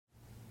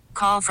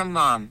call from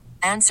mom.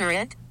 Answer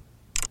it.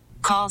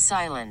 Call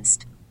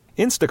silenced.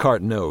 Instacart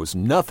knows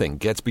nothing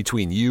gets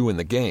between you and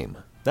the game.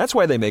 That's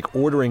why they make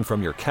ordering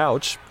from your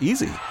couch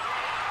easy.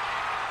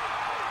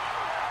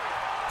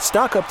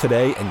 Stock up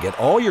today and get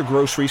all your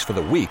groceries for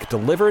the week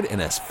delivered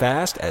in as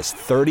fast as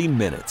 30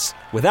 minutes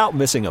without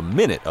missing a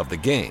minute of the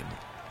game.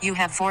 You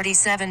have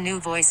 47 new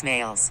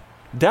voicemails.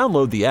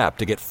 Download the app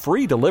to get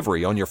free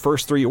delivery on your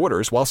first 3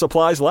 orders while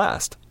supplies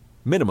last.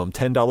 Minimum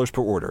 $10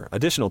 per order.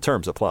 Additional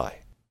terms apply.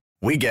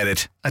 We get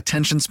it.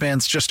 Attention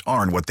spans just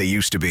aren't what they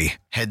used to be.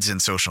 Heads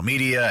in social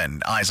media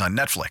and eyes on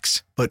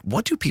Netflix. But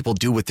what do people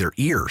do with their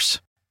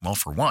ears? Well,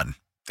 for one,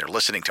 they're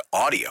listening to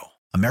audio.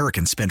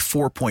 Americans spend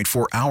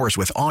 4.4 hours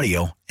with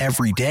audio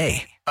every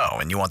day. Oh,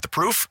 and you want the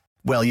proof?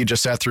 Well, you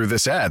just sat through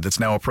this ad that's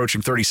now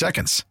approaching 30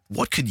 seconds.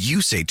 What could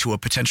you say to a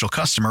potential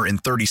customer in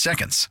 30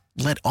 seconds?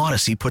 Let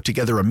Odyssey put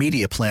together a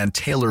media plan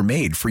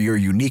tailor-made for your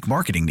unique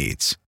marketing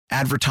needs.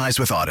 Advertise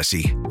with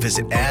Odyssey.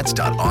 Visit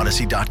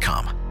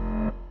ads.odyssey.com.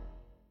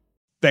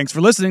 Thanks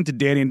for listening to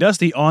Danny and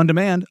Dusty On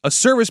Demand, a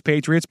Service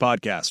Patriots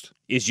podcast.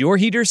 Is your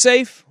heater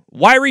safe?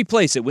 Why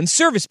replace it when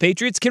Service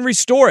Patriots can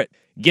restore it?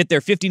 Get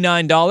their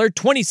 $59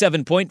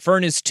 27-point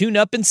furnace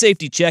tune-up and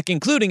safety check,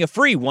 including a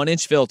free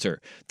 1-inch filter.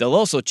 They'll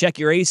also check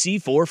your AC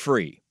for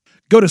free.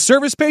 Go to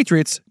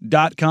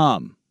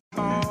ServicePatriots.com.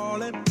 All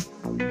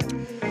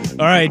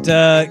right,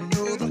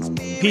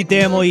 Pete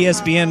Thamel,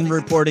 ESPN,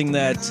 reporting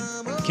that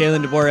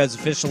Kalen DeBoer has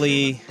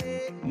officially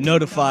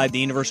notified the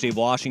University of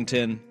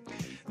Washington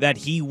that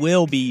he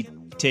will be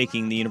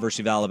taking the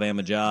University of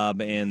Alabama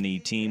job, and the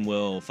team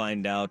will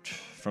find out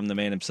from the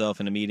man himself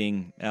in a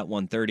meeting at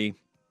 1:30.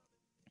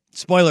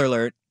 Spoiler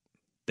alert,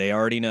 they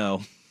already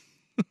know.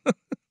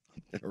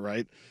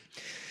 Right.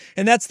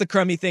 And that's the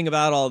crummy thing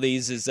about all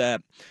these is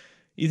that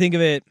you think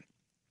of it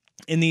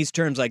in these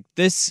terms like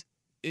this,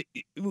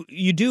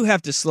 you do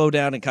have to slow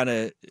down and kind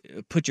of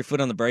put your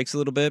foot on the brakes a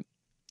little bit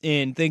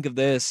and think of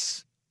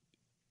this.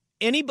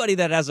 Anybody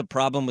that has a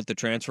problem with the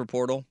transfer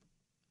portal,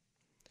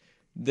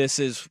 this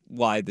is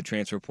why the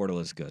transfer portal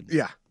is good.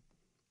 Yeah.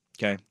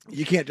 Okay.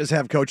 You can't just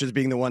have coaches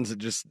being the ones that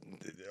just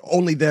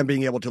only them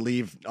being able to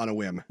leave on a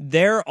whim.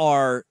 There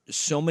are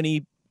so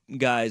many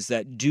guys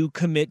that do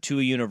commit to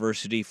a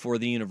university, for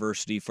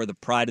the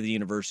pride of the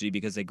university,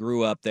 because they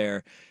grew up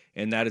there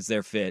and that is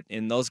their fit.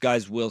 And those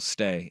guys will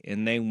stay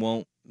and they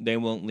won't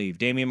leave.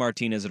 Damian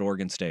Martinez at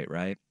Oregon State,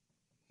 right?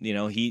 You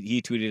know,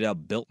 he tweeted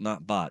out built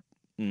not bought.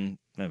 I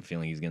have a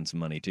feeling he's getting some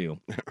money too.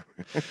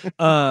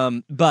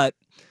 But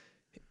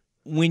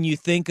when you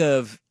think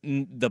of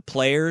the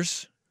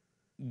players,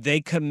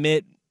 they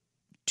commit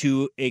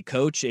to a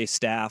coach, a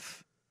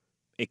staff,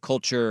 a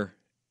culture,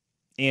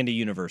 and a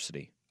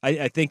university.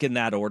 I think in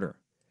that order.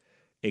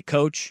 A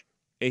coach,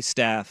 a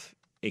staff,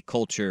 a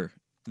culture,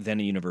 then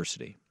a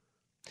university.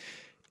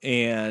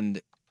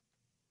 And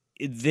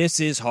this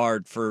is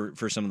hard for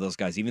some of those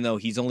guys, even though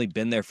he's only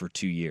been there for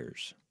 2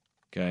 years.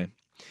 Okay?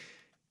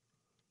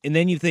 And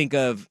then you think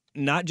of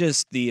not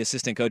just the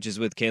assistant coaches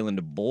with Kalen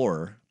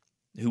DeBoer,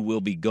 who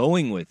will be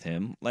going with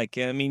him. Like,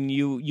 I mean,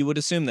 you would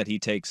assume that he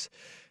takes,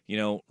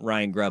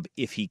 Ryan Grubb,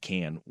 if he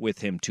can, with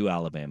him to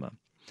Alabama.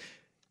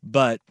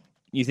 But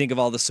you think of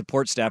all the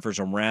support staffers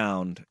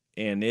around,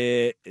 and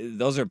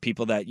those are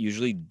people that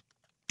usually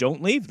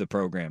don't leave the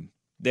program.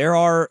 There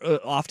are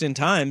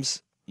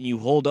oftentimes you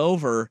hold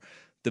over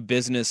the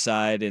business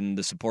side and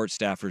the support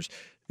staffers.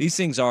 These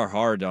things are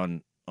hard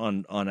on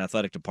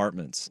athletic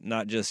departments,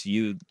 not just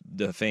you,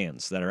 the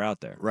fans that are out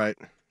there. Right.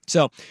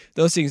 So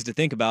those things to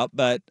think about,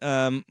 but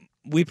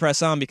we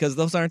press on because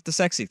those aren't the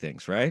sexy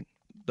things, right?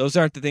 Those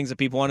aren't the things that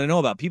people want to know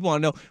about. People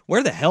want to know,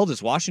 where the hell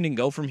does Washington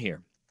go from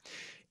here?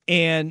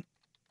 And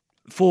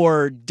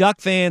for Duck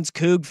fans,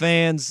 Coug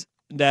fans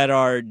that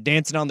are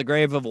dancing on the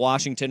grave of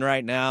Washington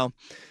right now,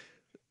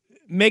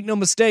 make no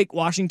mistake,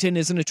 Washington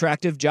is an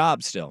attractive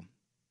job still.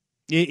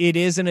 It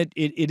is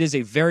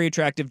a very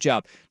attractive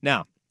job.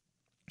 Now,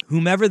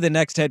 whomever the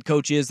next head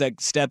coach is that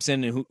steps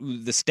in, and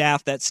the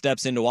staff that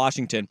steps into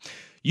Washington,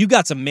 you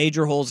got some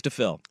major holes to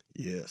fill.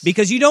 Yes.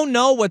 Because you don't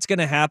know what's going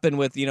to happen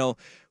with,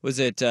 was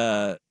it,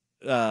 I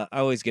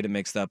always get it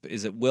mixed up.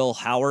 Is it Will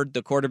Howard,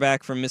 the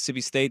quarterback from Mississippi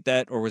State,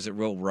 or was it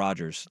Will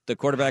Rogers, the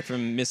quarterback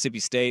from Mississippi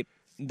State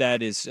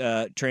that is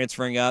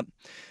transferring up?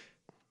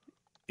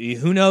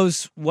 Who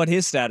knows what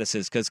his status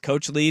is, because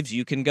coach leaves,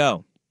 you can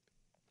go.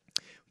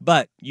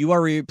 But you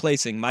are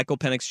replacing Michael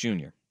Penix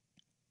Jr.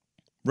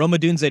 Rome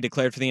Odunze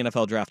declared for the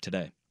NFL draft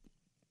today.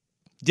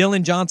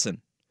 Dylan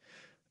Johnson.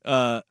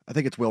 I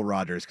think it's Will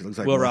Rogers, because it looks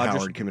like Will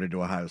Howard committed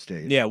to Ohio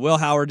State. Yeah, Will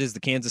Howard is the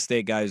Kansas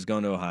State guy who's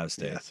going to Ohio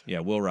State. Yes.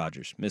 Yeah, Will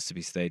Rogers,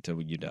 Mississippi State to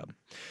UW.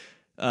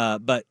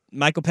 But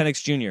Michael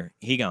Penix Jr.,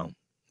 he gone.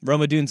 Rome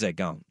Odunze,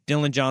 gone.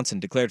 Dylan Johnson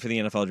declared for the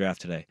NFL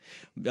draft today.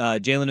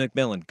 Jalen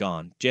McMillan,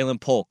 gone.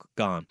 Jalen Polk,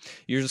 gone.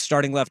 Your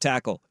starting left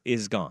tackle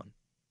is gone.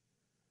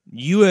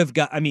 You have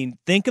got,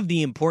 think of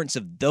the importance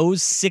of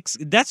those 6.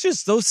 That's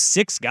just those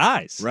 6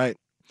 guys. Right.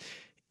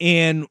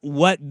 And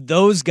what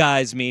those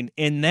guys mean.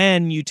 And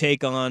then you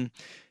take on,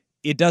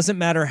 it doesn't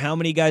matter how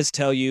many guys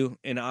tell you,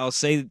 and I'll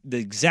say the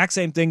exact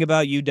same thing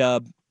about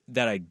UW,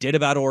 that I did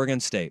about Oregon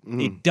State.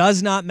 It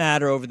does not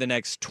matter over the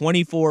next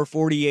 24,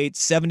 48,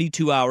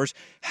 72 hours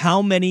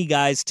how many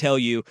guys tell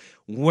you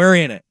we're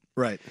in it.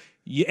 Right.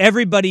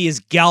 Everybody is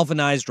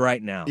galvanized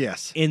right now.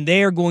 Yes. And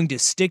they are going to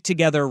stick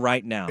together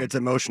right now. It's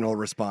emotional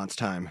response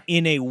time.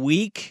 In a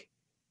week,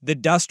 the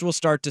dust will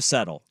start to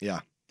settle.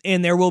 Yeah.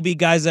 And there will be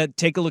guys that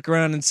take a look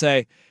around and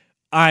say,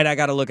 all right, I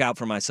got to look out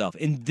for myself.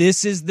 And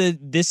this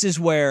is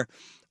where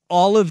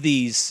all of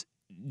these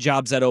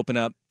jobs that open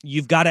up,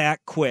 you've got to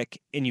act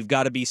quick and you've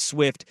got to be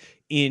swift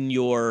in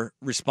your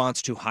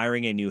response to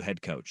hiring a new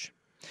head coach.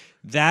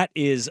 That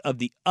is of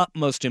the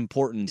utmost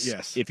importance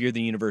if you're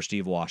the University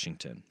of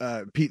Washington.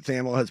 Pete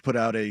Thamel has put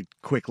out a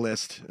quick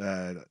list.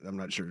 I'm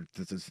not sure if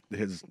this is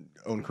his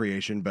own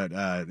creation, but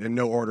in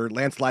no order.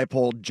 Lance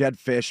Leipold, Jed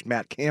Fish,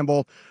 Matt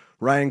Campbell,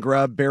 Ryan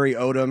Grubb, Barry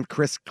Odom,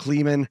 Chris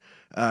Kleeman,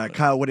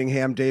 Kyle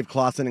Whittingham, Dave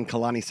Clausen, and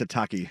Kalani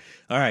Sataki.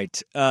 All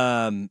right.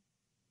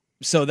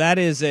 So that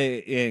is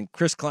a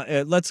Chris.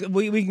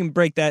 We can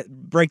break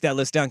that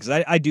list down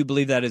because I do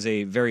believe that is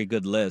a very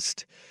good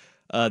list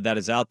that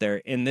is out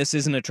there, and this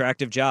is an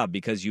attractive job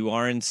because you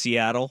are in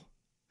Seattle,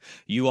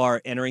 you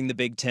are entering the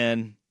Big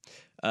Ten.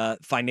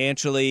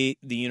 Financially,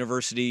 the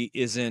university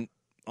isn't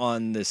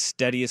on the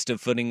steadiest of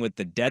footing with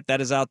the debt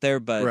that is out there,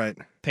 but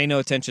pay no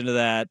attention to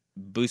that.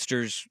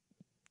 Boosters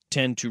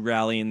tend to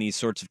rally in these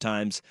sorts of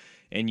times,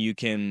 and you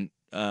can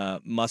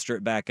muster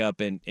it back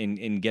up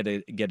and get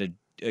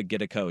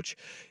a coach.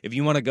 If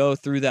you want to go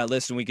through that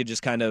list and we could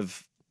just kind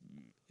of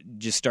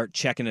just start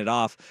checking it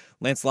off.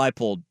 Lance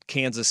Leipold,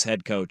 Kansas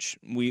head coach.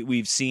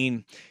 We've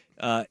seen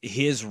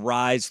his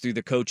rise through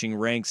the coaching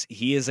ranks.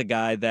 He is a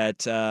guy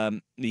that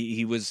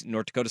he was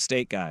North Dakota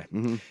State guy.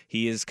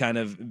 He has kind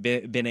of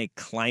been a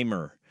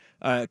climber.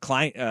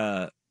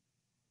 Leipold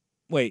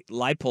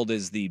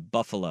is the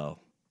Buffalo.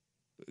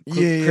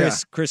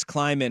 Chris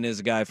Kleiman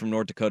is a guy from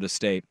North Dakota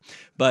State.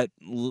 But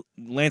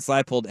Lance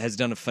Leipold has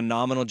done a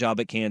phenomenal job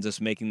at Kansas,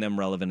 making them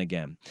relevant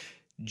again.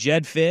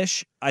 Jed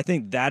Fish, I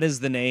think that is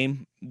the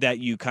name that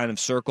you kind of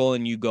circle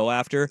and you go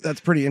after. That's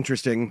pretty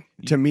interesting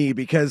to me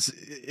because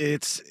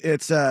it's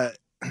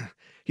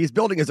he's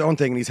building his own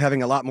thing and he's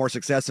having a lot more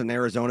success in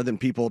Arizona than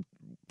people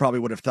probably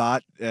would have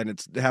thought, and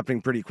it's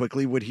happening pretty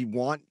quickly.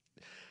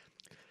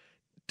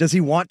 Does he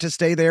want to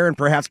stay there and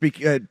perhaps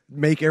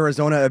make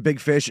Arizona a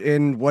big fish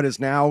in what is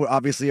now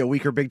obviously a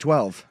weaker Big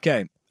 12?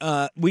 Okay.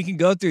 We can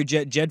go through.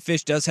 Jed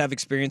Fish does have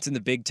experience in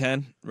the Big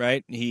Ten,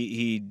 right?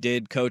 He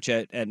did coach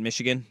at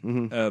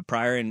Michigan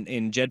prior,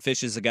 and Jed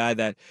Fish is a guy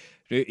that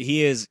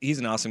he's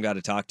an awesome guy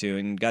to talk to,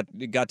 and got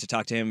to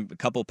talk to him a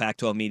couple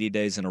Pac-12 media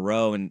days in a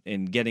row,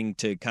 and getting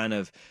to kind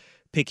of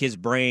pick his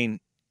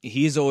brain.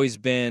 He's always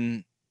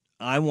been,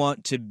 I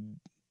want to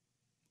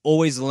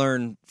always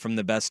learn from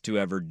the best to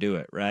ever do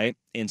it, right?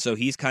 And so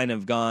he's kind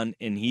of gone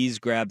and he's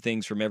grabbed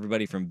things from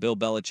everybody from Bill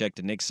Belichick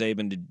to Nick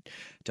Saban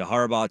to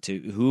Harbaugh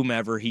to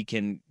whomever he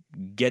can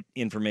get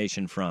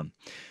information from.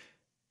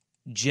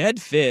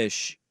 Jed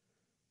Fish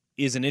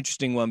is an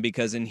interesting one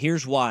because, and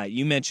here's why.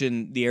 You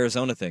mentioned the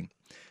Arizona thing.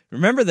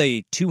 Remember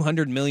the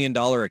 $200 million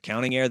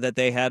accounting error that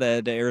they had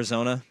at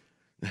Arizona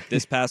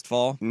this past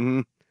fall?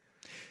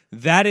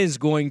 That is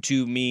going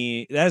to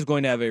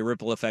have a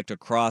ripple effect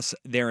across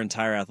their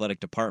entire athletic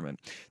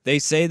department. They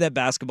say that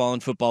basketball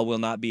and football will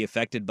not be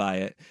affected by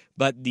it,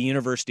 but the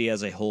university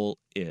as a whole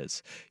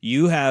is.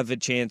 You have a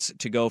chance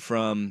to go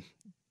from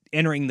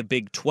entering the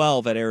Big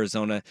 12 at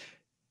Arizona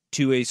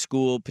to a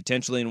school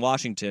potentially in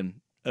Washington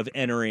of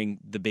entering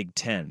the Big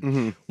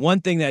Ten.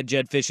 One thing that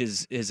Jed Fish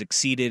has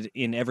exceeded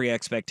in every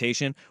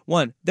expectation,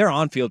 one, their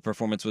on-field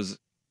performance was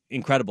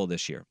incredible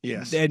this year.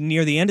 Yes. And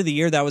near the end of the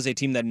year, that was a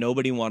team that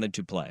nobody wanted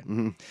to play.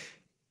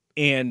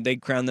 And they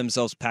crowned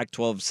themselves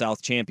Pac-12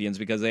 South champions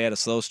because they had a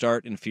slow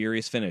start and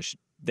furious finish.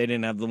 They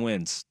didn't have the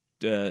wins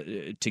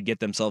to get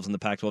themselves in the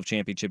Pac-12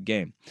 championship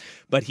game.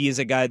 But he is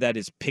a guy that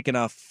is picking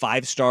off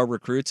 5-star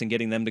recruits and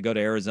getting them to go to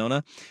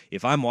Arizona.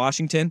 If I'm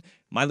Washington,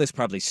 my list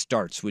probably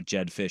starts with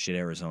Jed Fish at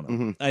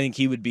Arizona. I think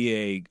he would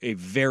be a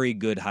very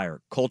good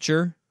hire.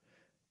 Culture,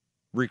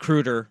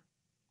 recruiter,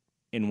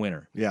 and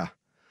winner. Yeah.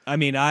 I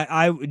mean,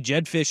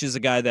 Jed Fish is a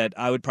guy that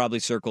I would probably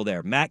circle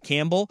there. Matt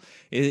Campbell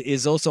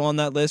is also on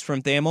that list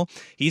from Thamel.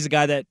 He's a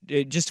guy that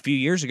just a few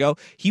years ago,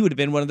 he would have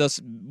been one of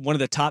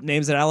the top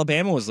names that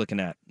Alabama was looking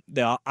at.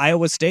 The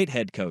Iowa State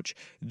head coach.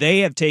 They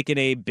have taken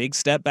a big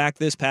step back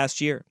this past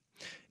year.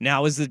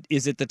 Now is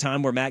it the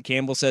time where Matt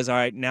Campbell says, all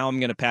right, now I'm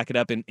going to pack it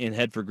up and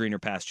head for greener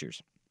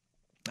pastures?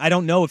 I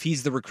don't know if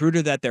he's the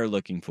recruiter that they're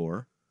looking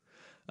for,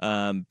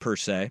 per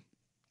se.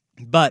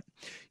 But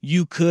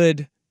you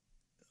could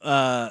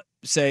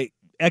say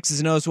X's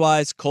and O's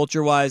wise,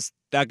 culture wise,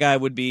 that guy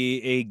would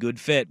be a good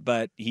fit,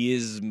 but he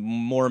is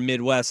more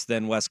Midwest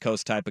than West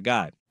Coast type of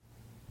guy.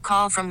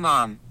 Call from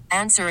mom.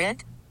 Answer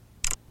it.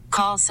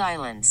 Call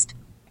silenced.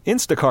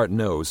 Instacart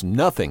knows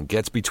nothing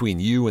gets between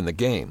you and the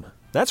game.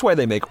 That's why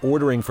they make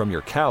ordering from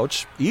your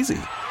couch easy.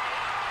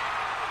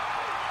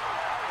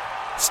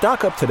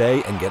 Stock up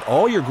today and get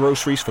all your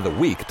groceries for the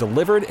week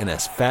delivered in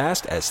as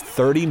fast as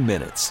 30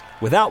 minutes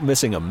without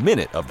missing a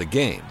minute of the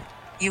game.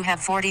 You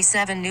have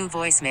 47 new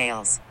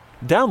voicemails.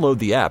 Download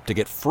the app to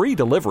get free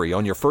delivery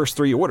on your first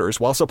 3 orders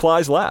while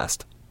supplies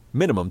last.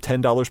 Minimum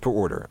 $10 per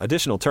order.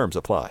 Additional terms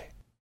apply.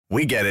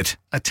 We get it.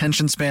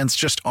 Attention spans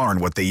just aren't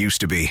what they used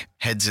to be.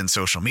 Heads in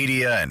social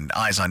media and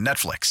eyes on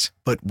Netflix.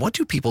 But what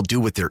do people do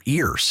with their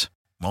ears?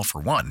 Well, for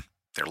one,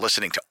 they're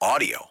listening to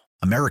audio.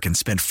 Americans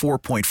spend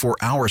 4.4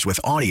 hours with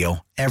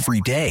audio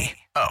every day.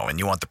 Oh, and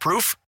you want the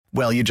proof?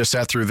 Well, you just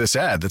sat through this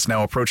ad that's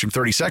now approaching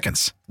 30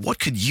 seconds. What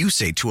could you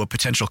say to a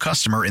potential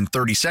customer in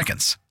 30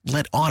 seconds?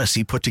 Let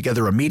Odyssey put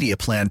together a media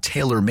plan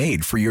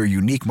tailor-made for your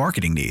unique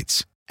marketing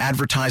needs.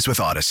 Advertise with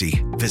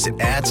Odyssey. Visit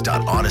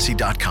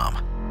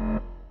ads.odyssey.com.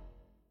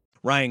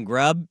 Ryan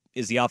Grubb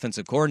is the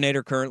offensive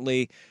coordinator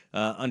currently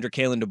under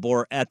Kalen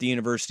DeBoer at the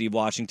University of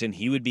Washington.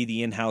 He would be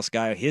the in-house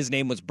guy. His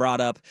name was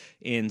brought up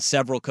in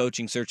several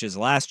coaching searches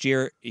last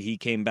year. He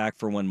came back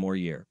for one more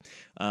year.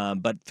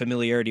 But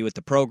familiarity with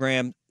the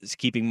program is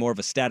keeping more of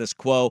a status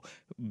quo.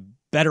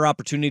 Better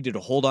opportunity to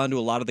hold on to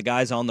a lot of the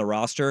guys on the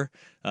roster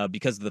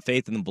because of the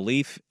faith and the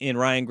belief in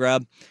Ryan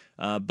Grubb.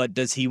 But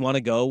does he want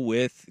to go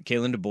with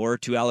Kalen DeBoer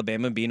to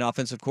Alabama and be an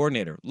offensive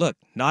coordinator? Look,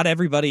 not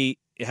everybody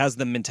has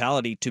the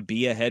mentality to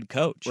be a head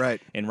coach.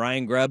 Right. And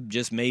Ryan Grubb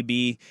just may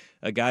be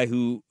a guy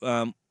who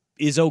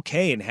is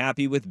okay and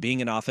happy with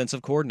being an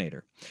offensive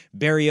coordinator.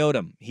 Barry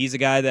Odom, he's a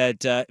guy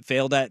that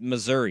failed at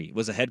Missouri,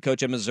 was a head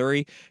coach at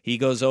Missouri. He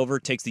goes over,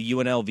 takes the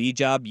UNLV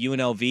job.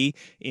 UNLV,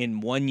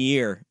 in 1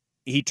 year,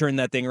 he turned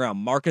that thing around.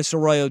 Marcus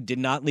Arroyo did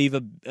not leave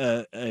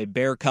a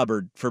bare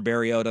cupboard for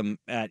Barry Odom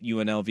at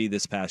UNLV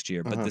this past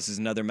year, but this is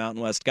another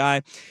Mountain West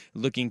guy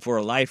looking for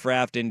a life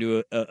raft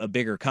into a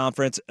bigger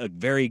conference, a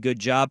very good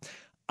job.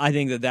 I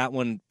think that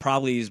one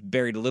probably is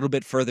buried a little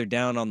bit further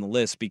down on the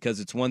list because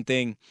it's one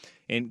thing,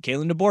 and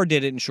Kalen DeBoer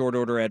did it in short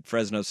order at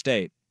Fresno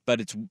State, but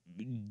it's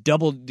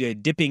double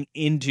dipping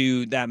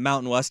into that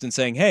Mountain West and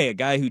saying, hey, a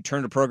guy who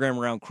turned a program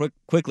around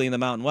quickly in the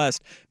Mountain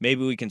West,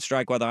 maybe we can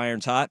strike while the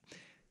iron's hot.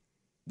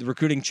 The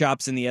recruiting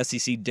chops in the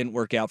SEC didn't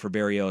work out for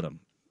Barry Odom,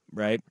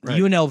 right?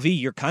 UNLV,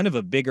 you're kind of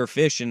a bigger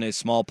fish in a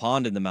small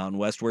pond in the Mountain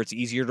West where it's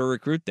easier to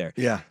recruit there.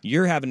 Yeah.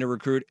 You're having to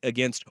recruit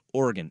against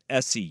Oregon,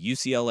 SC,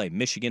 UCLA,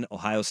 Michigan,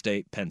 Ohio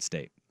State, Penn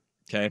State,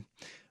 okay?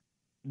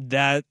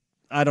 That,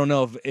 I don't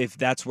know if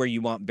that's where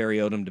you want Barry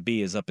Odom to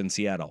be, is up in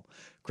Seattle.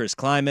 Chris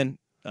Kleiman,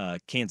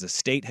 Kansas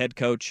State head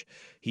coach,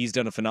 he's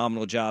done a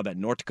phenomenal job at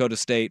North Dakota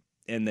State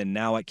and then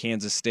now at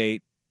Kansas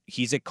State.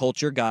 He's a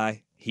culture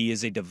guy. He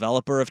is a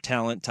developer of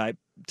talent type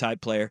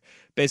player.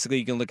 Basically,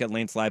 you can look at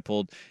Lance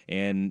Leipold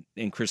and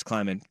Chris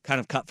Kleiman,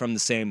 kind of cut from the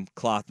same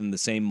cloth and the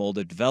same mold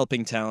of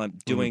developing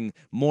talent, doing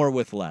more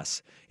with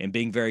less, and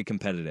being very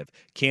competitive.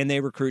 Can they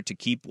recruit to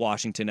keep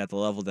Washington at the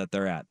level that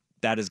they're at?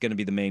 That is going to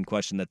be the main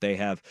question that they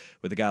have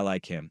with a guy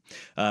like him.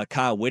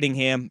 Kyle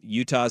Whittingham,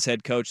 Utah's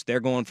head coach. They're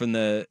going from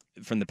the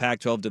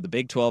Pac-12 to the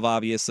Big 12.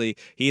 Obviously,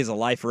 he is a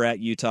lifer at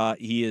Utah.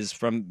 He is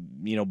from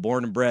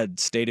born and bred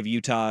state of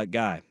Utah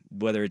guy.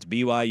 Whether it's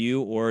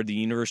BYU or the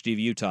University of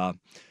Utah,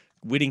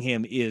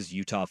 Whittingham is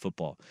Utah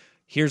football.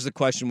 Here's the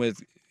question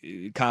with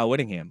Kyle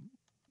Whittingham.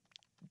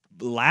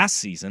 Last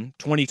season,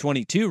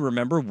 2022,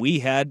 remember, we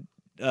had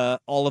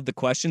all of the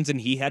questions,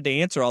 and he had to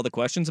answer all the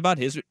questions about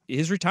his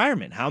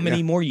retirement, how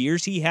many more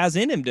years he has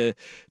in him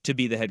to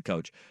be the head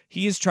coach.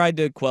 He has tried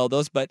to quell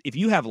those, but if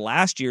you have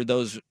last year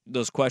those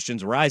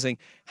questions rising,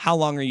 how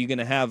long are you going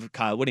to have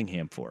Kyle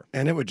Whittingham for?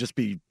 And it would just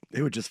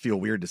feel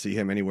weird to see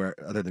him anywhere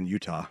other than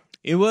Utah.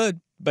 It would,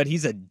 but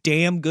he's a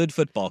damn good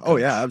football coach. Oh,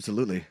 yeah,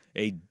 absolutely.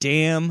 A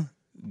damn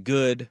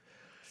good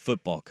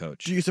football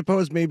coach. Do you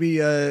suppose maybe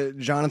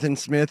Jonathan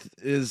Smith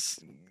is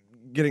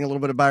getting a little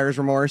bit of buyer's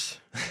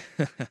remorse?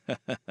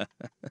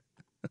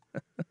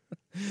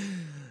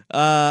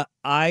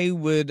 I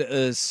would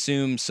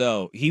assume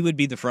so. He would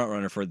be the front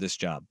runner for this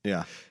job.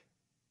 Yeah.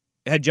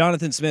 Had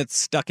Jonathan Smith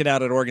stuck it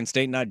out at Oregon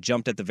State and not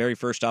jumped at the very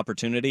first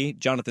opportunity,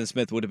 Jonathan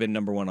Smith would have been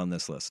number one on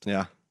this list.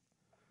 Yeah.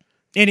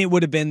 And it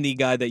would have been the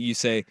guy that you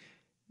say,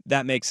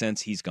 that makes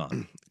sense, he's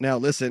gone. Now,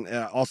 listen,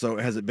 also,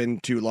 has it been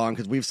too long?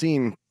 Because we've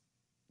seen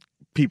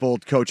people,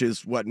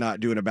 coaches,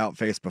 whatnot, do an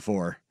about-face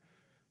before.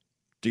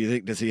 Do you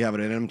think, does he have it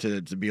in him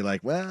to be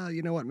like, well,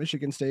 you know what,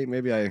 Michigan State,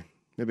 maybe I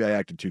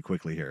acted too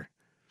quickly here?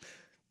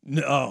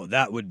 No,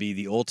 that would be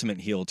the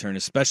ultimate heel turn,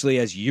 especially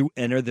as you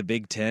enter the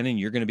Big Ten and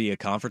you're going to be a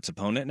conference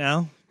opponent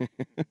now.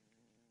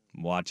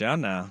 Watch out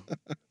now.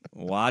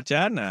 Watch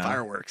out now.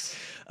 Fireworks.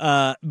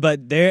 But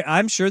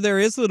I'm sure there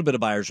is a little bit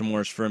of buyer's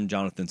remorse from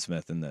Jonathan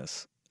Smith in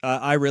this.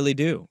 I really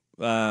do.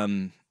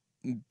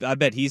 I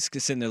bet he's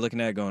sitting there looking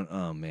at it going,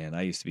 oh, man,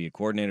 I used to be a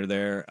coordinator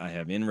there. I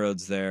have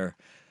inroads there.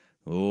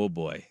 Oh,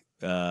 boy.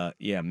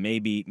 Yeah,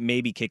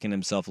 maybe kicking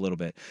himself a little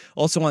bit.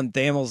 Also on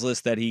Thamel's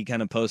list that he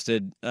kind of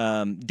posted,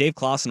 Dave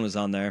Clawson was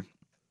on there.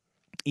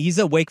 He's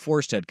a Wake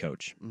Forest head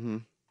coach. Mm-hmm.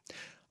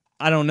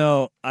 I don't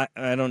know. I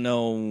don't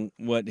know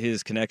what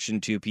his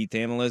connection to Pete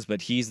Thamel is,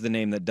 but he's the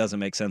name that doesn't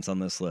make sense on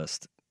this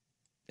list.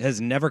 Has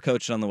never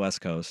coached on the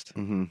West Coast.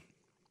 Mm-hmm.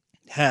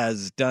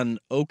 Has done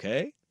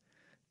okay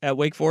at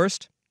Wake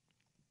Forest.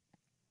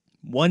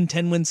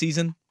 10-win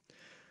season.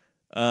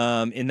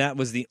 And that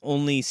was the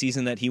only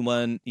season that he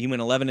won. He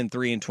went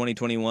 11-3 in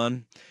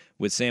 2021.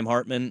 with Sam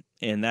Hartman,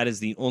 and that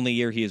is the only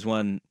year he has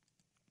won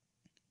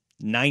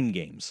 9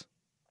 games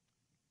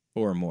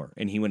or more,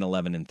 and he went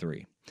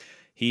 11-3.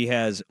 He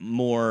has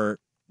more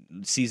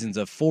seasons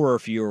of 4 or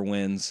fewer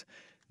wins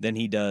than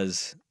he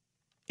does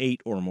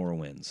 8 or more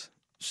wins.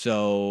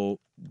 So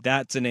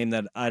that's a name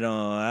that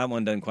that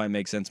one doesn't quite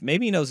make sense.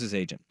 Maybe he knows his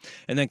agent.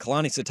 And then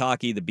Kalani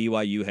Sitake, the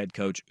BYU head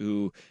coach,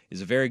 who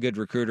is a very good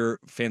recruiter.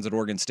 Fans at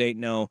Oregon State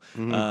know.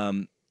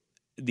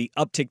 The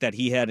uptick that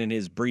he had in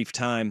his brief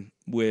time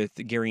with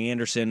Gary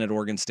Anderson at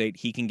Oregon State,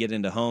 he can get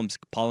into homes.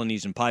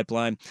 Polynesian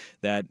Pipeline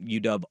that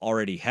UW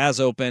already has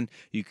open.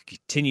 You can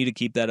continue to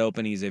keep that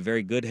open. He's a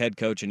very good head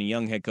coach and a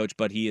young head coach,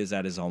 but he is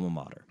at his alma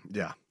mater.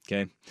 Yeah.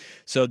 Okay.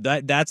 So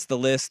that's the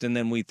list, and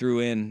then we threw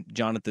in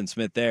Jonathan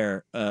Smith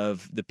there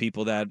of the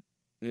people that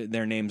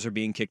their names are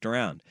being kicked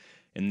around.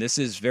 And this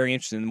is very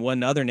interesting.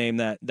 One other name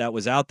that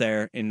was out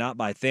there, and not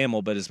by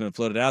Thamel, but has been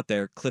floated out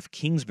there, Cliff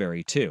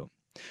Kingsbury, too.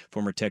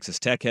 Former Texas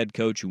Tech head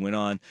coach who went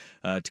on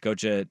to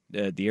coach at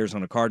the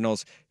Arizona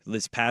Cardinals.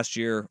 This past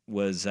year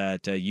was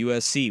at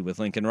USC with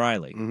Lincoln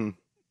Riley. Mm-hmm.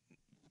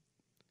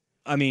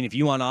 I mean, if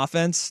you want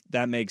offense,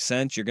 that makes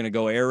sense. You're going to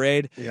go air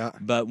raid. Yeah.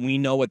 But we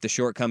know what the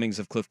shortcomings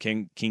of Cliff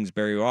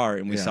Kingsbury are,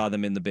 and we saw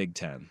them in the Big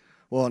Ten.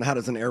 Well, and how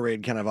does an air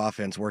raid kind of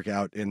offense work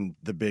out in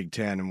the Big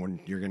Ten, and when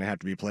you're going to have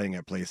to be playing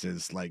at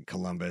places like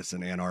Columbus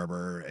and Ann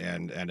Arbor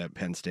and at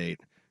Penn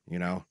State, you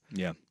know?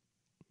 Yeah.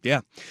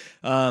 Yeah.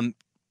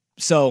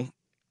 So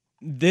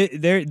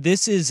there's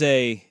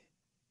a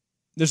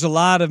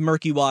lot of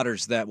murky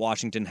waters that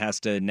Washington has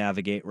to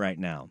navigate right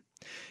now.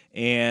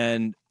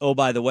 And, oh,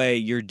 by the way,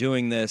 you're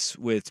doing this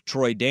with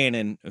Troy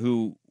Dannon,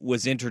 who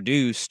was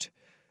introduced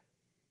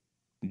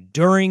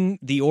during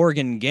the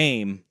Oregon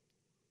game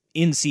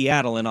in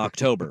Seattle in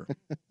October.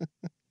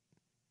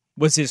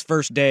 Was his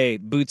first day,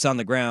 boots on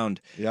the ground,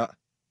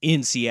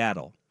 in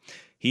Seattle.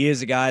 He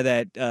is a guy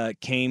that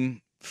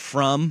came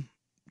from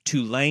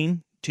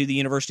Tulane to the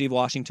University of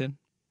Washington.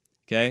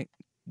 Okay?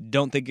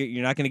 Don't think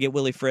you're not going to get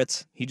Willie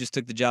Fritz. He just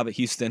took the job at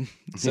Houston.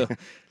 So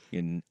you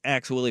can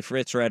axe Willie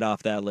Fritz right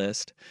off that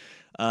list.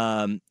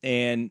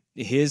 And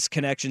his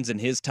connections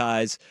and his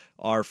ties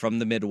are from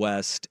the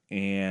Midwest,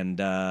 and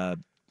I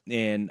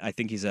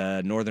think he's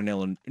a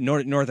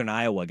Northern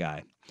Iowa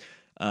guy.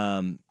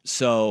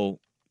 So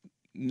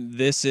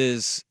this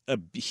is a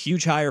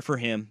huge hire for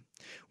him.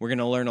 We're going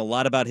to learn a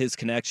lot about his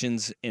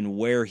connections and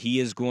where he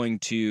is going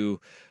to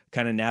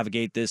kind of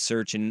navigate this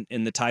search and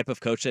the type of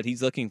coach that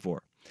he's looking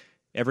for.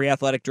 Every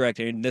athletic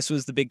director, and this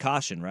was the big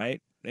caution,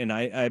 right? And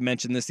I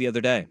mentioned this the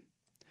other day.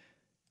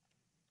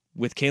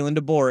 With Kalen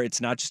DeBoer, it's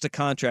not just a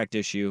contract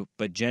issue,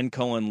 but Jen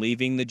Cohen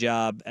leaving the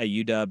job at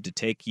UW to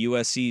take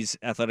USC's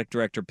athletic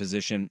director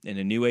position and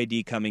a new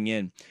AD coming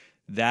in,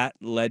 that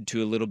led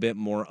to a little bit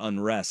more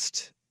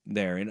unrest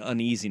there and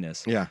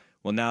uneasiness. Yeah.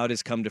 Well, now it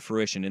has come to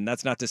fruition, and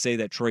that's not to say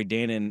that Troy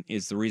Dannon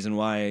is the reason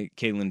why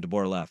Kalen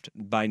DeBoer left.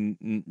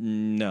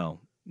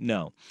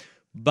 No.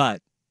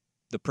 But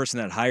the person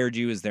that hired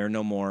you is there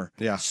no more.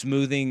 Yeah.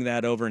 Smoothing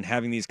that over and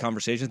having these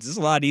conversations. It's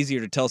a lot easier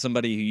to tell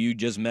somebody who you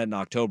just met in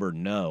October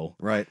no,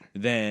 right,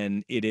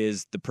 than it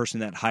is the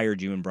person that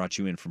hired you and brought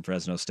you in from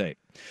Fresno State.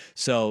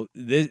 So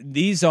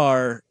these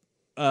are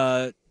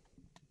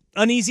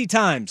uneasy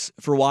times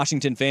for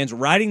Washington fans.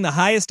 Riding the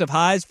highest of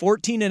highs,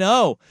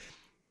 14-0.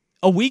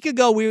 A week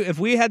ago, if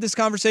we had this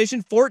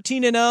conversation,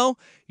 14-0,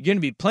 you're going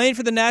to be playing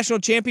for the national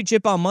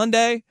championship on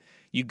Monday.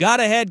 You got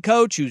a head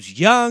coach who's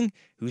young,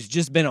 who's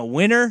just been a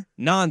winner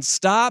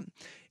nonstop,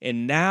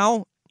 and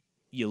now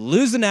you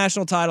lose the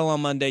national title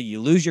on Monday,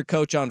 you lose your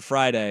coach on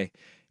Friday,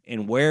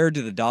 and where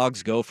do the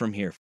dogs go from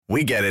here?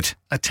 We get it.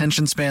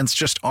 Attention spans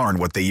just aren't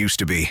what they used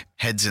to be.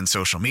 Heads in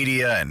social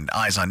media and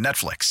eyes on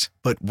Netflix.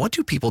 But what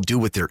do people do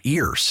with their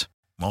ears?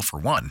 Well, for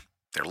one,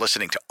 they're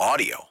listening to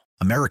audio.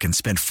 Americans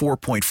spend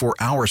 4.4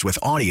 hours with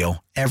audio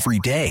every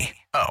day.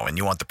 Oh, and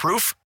you want the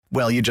proof?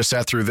 Well, you just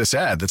sat through this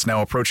ad that's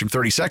now approaching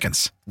 30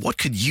 seconds. What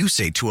could you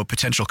say to a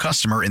potential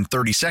customer in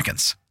 30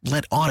 seconds?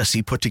 Let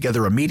Odyssey put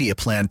together a media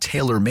plan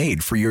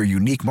tailor-made for your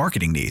unique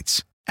marketing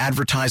needs.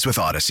 Advertise with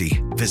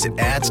Odyssey. Visit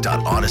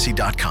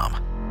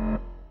ads.odyssey.com.